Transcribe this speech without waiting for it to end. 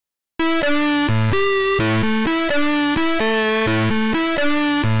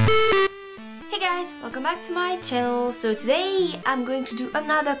Welcome back to my channel. So today I'm going to do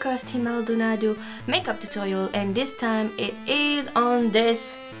another KIRSTIE Maldonado makeup tutorial, and this time it is on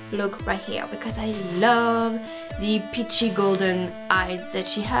this look right here because I love the peachy golden eyes that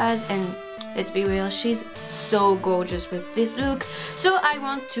she has, and let's be real, she's so gorgeous with this look. So I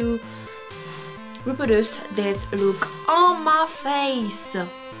want to reproduce this look on my face.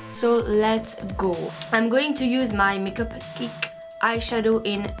 So let's go. I'm going to use my Makeup Kick eyeshadow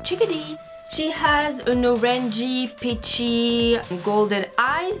in Chickadee. She has an orangey, peachy, golden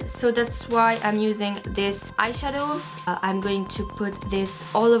eyes, so that's why I'm using this eyeshadow. I'm going to put this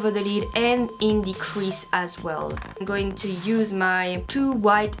all over the lid and in the crease as well. I'm going to use my 2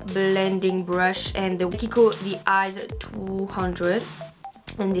 white blending brush and the Kiko the Eyes 200.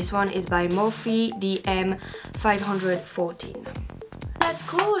 And this one is by Morphe, the M514. Let's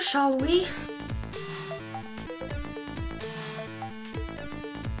go, shall we?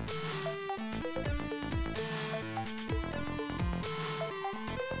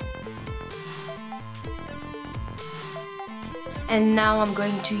 And now I'm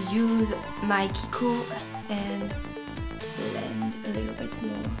going to use my Kiko and blend a little bit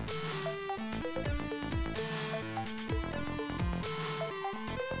more.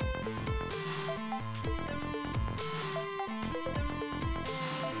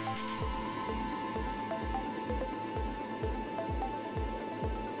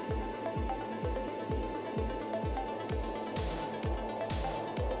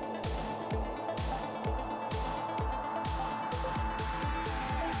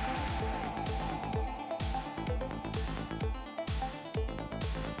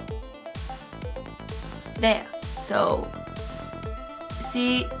 There, so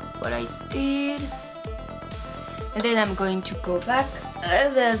see what I did, and then I'm going to go back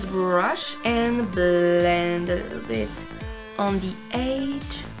with this brush and blend a little bit on the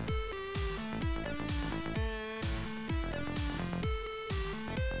edge.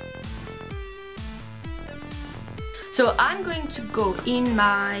 So I'm going to go in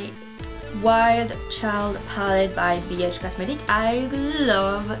my Wild Child palette by BH Cosmetics. I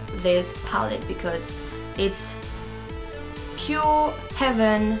love this palette because it's pure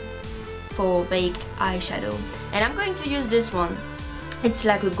heaven for baked eyeshadow, and I'm going to use this one. It's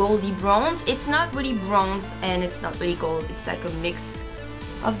like a goldy bronze. It's not really bronze and it's not really gold. It's like a mix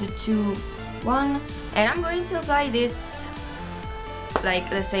of the two. And I'm going to apply this like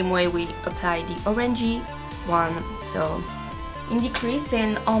the same way we apply the orangey one. So in the crease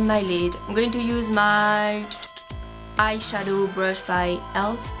and on my lid, I'm going to use my eyeshadow brush by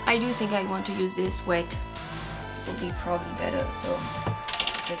ELF. I do think I want to use this wet. It will be probably better, so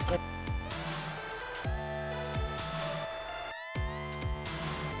just go.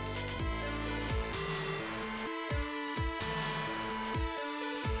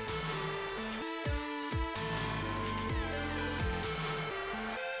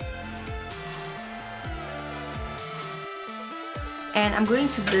 And I'm going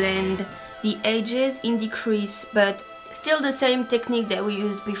to blend the edges in the crease, but still the same technique that we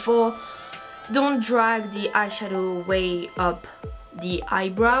used before. Don't drag the eyeshadow way up the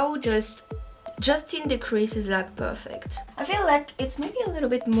eyebrow, just in the crease is like perfect. I feel like it's maybe a little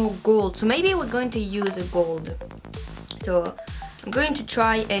bit more gold, so maybe we're going to use a gold. So I'm going to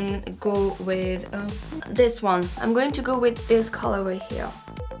try and go with this one. I'm going to go with this color right here.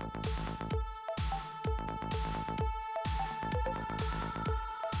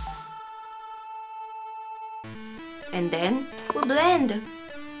 And then we blend.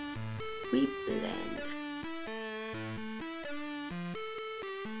 We blend.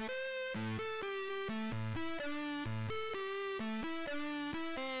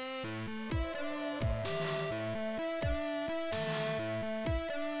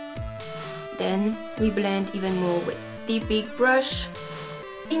 Then we blend even more with the big brush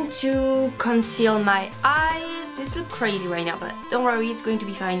to conceal my eyes. This looks crazy right now, but don't worry, it's going to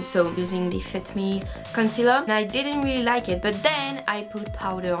be fine. So I'm using the Fit Me concealer, and I didn't really like it, but then I put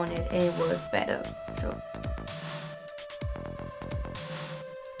powder on it and it was better. So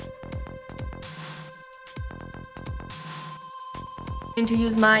I'm going to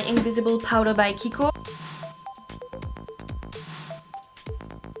use my Invisible powder by Kiko.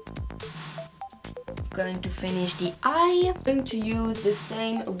 Going to finish the eye. I'm going to use the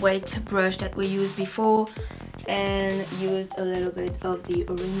same wet brush that we used before and used a little bit of the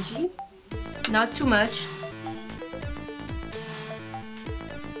orangey, not too much.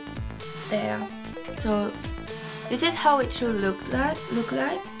 There. So this is how it should look like.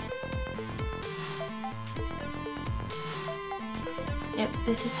 Yep,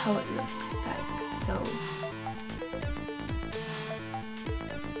 this is how it looks like. So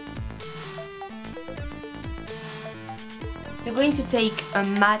you're going to take a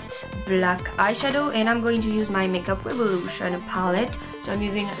matte black eyeshadow, and I'm going to use my Makeup Revolution palette. So I'm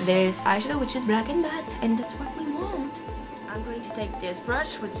using this eyeshadow, which is black and matte, and that's what we want. I'm going to take this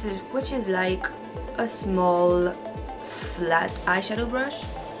brush, which is like a small flat eyeshadow brush,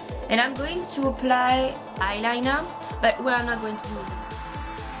 and I'm going to apply eyeliner, but we're not going to do it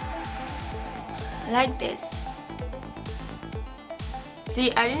like this.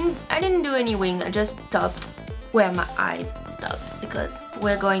 See, I didn't do any wing, I just stopped where my eyes stopped, because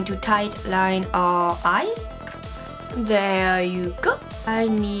we're going to tight line our eyes. There you go. I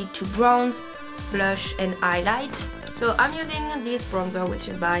need to bronze, blush and highlight. So I'm using this bronzer, which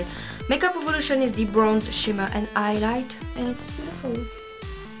is by Makeup Revolution, is the Bronze Shimmer and Highlight, and it's beautiful.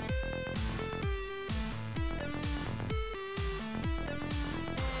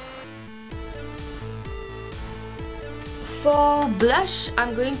 For blush,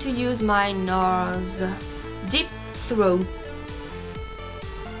 I'm going to use my NARS Deep Throat.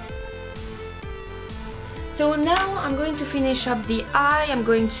 So now I'm going to finish up the eye. I'm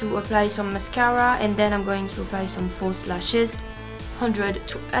going to apply some mascara, and then I'm going to apply some false lashes,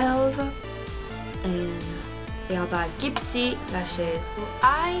 112, and they are by KIRSTIE lashes. So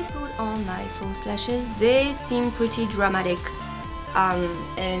I put on my false lashes. They seem pretty dramatic,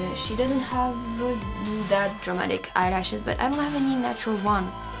 and she doesn't have that dramatic eyelashes, but I don't have any natural one.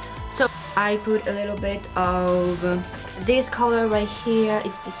 So I put a little bit of this color right here.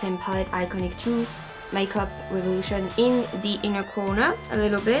 It's the same palette, Iconic 2, Makeup Revolution, in the inner corner a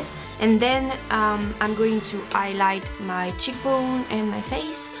little bit, and then I'm going to highlight my cheekbone and my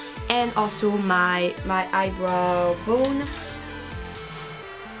face, and also my eyebrow bone.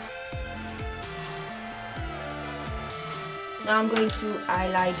 Now I'm going to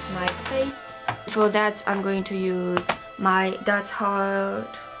highlight my face. For that I'm going to use my Dark Heart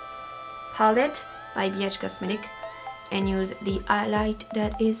palette by BH Cosmetic and use the highlight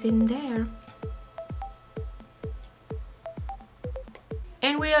that is in there.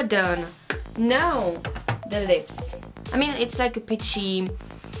 And we are done. Now the lips. I mean, it's like a peachy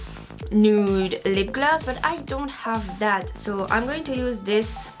nude lip gloss, but I don't have that, so I'm going to use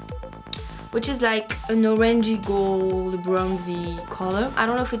this, which is like an orangey gold bronzy color. I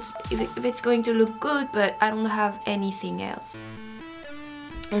don't know if it's going to look good, but I don't have anything else.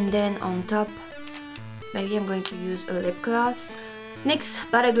 And then on top, maybe I'm going to use a lip gloss. NYX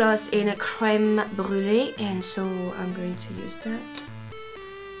Butter Gloss in a Crème Brûlée, and so I'm going to use that.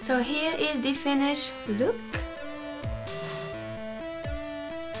 So here is the finished look.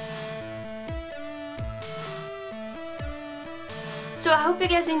 So I hope you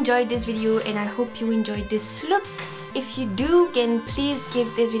guys enjoyed this video, and I hope you enjoyed this look. If you do, then please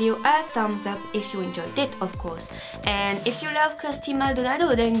give this video a thumbs up if you enjoyed it, of course. And if you love KIRSTIE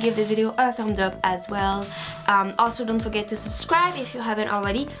Maldonado, then give this video a thumbs up as well. Also, don't forget to subscribe if you haven't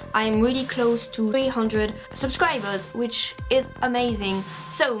already. I am really close to 300 subscribers, which is amazing.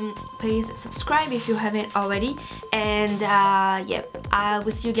 So please subscribe if you haven't already. And yeah, I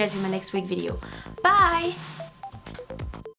will see you guys in my next week video. Bye!